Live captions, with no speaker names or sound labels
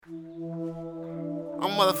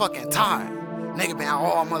I'm motherfucking tired. Nigga been out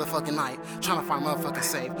all motherfucking night trying to find motherfucking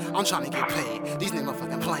safe. I'm trying to get paid. These niggas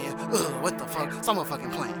motherfucking playing. Ugh, what the fuck? Some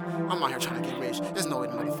motherfucking playing. I'm out here trying to get rich. There's no way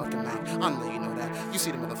the motherfucking Mac. I know you know that. You see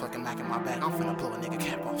the motherfucking Mac in my bag. I'm finna blow a nigga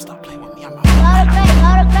cap off. Stop playing with me. I'm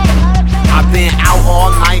I've been out all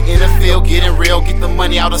night in the field getting real. Get the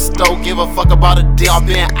money out of stove. Give a fuck about a deal. I've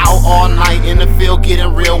been out all night in the field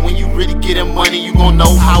getting real. When you really getting money, you gon'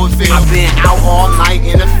 know how it feels. I've been out all night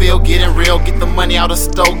in the field getting real. Get the money out of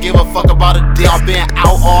stove. Give a fuck about a deal. I've been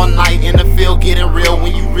out all night in the field getting real.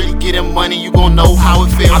 When you really getting money, you gon' know how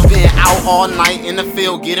it feels. I've been out all night in the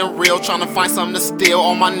field getting real. Trying to find something to steal.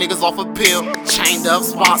 All my niggas off a pill. Chained up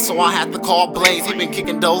spot, so I had to call Blaze. He been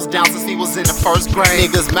kicking those down since he was in the first grade.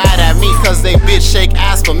 Niggas mad at me cause they bitch shake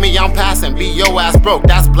ass for me. I'm passing, be yo ass broke,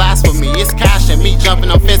 that's blasphemy. It's cash and me jumping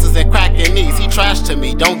on fences and cracking knees. He trash to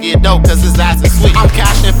me, don't get dope cause his ass is sweet. I'm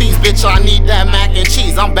cashing fees, bitch, I need that mac and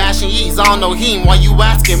cheese. I'm bashing yees, I don't know him, why you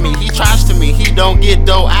asking me? He trash to me, he don't get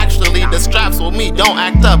dough. Actually, the straps with me, don't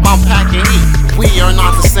act up, I'm packing heat. We are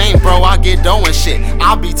not the same, bro, I get dough and shit.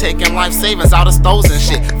 I'll be taking life savings out of stoves and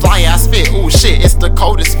shit. Fly ass fit, ooh shit, it's the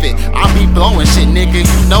coldest fit. I be blowing shit, nigga,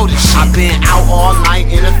 you know this shit. I've been out all night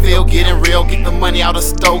in the field getting real. Get the money out of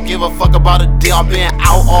stove, give a fuck about a deal. I've been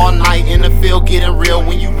out all night in the field getting real.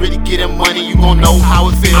 When you really getting money, you gon' know how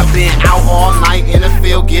it feels. I've been out all night in the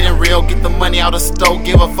field getting real. Get the money out of stove,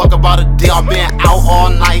 give a fuck about a deal. I've been out all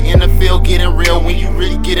night in the field getting real. When you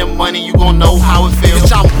really getting money, you gon' know how it feels.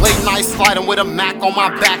 Bitch, I'm late night sliding with a Mac on my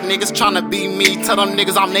back. Niggas tryna be me, tell them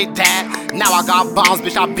niggas I'm they dad. Now I got bombs,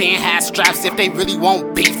 bitch, I been had straps. If they really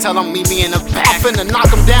want beef, tell them meet me in the back. I'm finna knock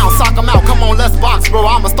them down, sock them out, come on, let's box, bro.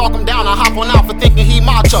 I'ma stalk them down and hop on out for thinking he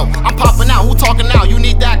macho. I'm popping out, who talking now? You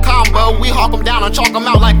need that combo. We hawk them down and chalk them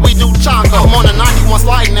out like we do Chongo. I'm on a 91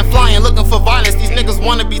 sliding and flying, looking for violence. These niggas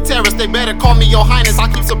wanna be terrorists, they better call me your highness. I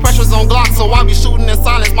keep suppressors on Glock, so I be shooting in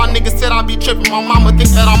silence. My niggas said I be tripping, my mama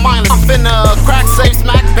think that I'm mindless. I'm finna crack safe,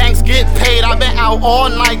 smack banks, get paid. I been out all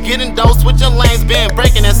night getting dough, switching lanes, been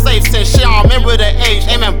breaking and safe since shit. I remember the age,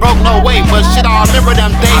 aiming broke no way, but shit I remember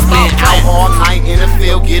them days. I've been out all night in the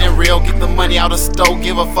field getting real. Get the money out of stove,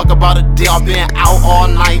 give a fuck about a deal. I've been out all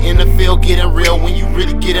night in the field getting real. When you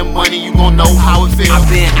really getting money, you gon' know how it feels. I've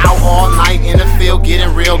been out all night in the field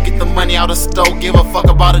getting real. Get the money out of stove, give a fuck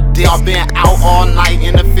about a deal. I've been out all night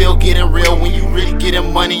in the field getting real. When you really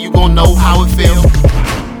getting money, you gon' know how it feels.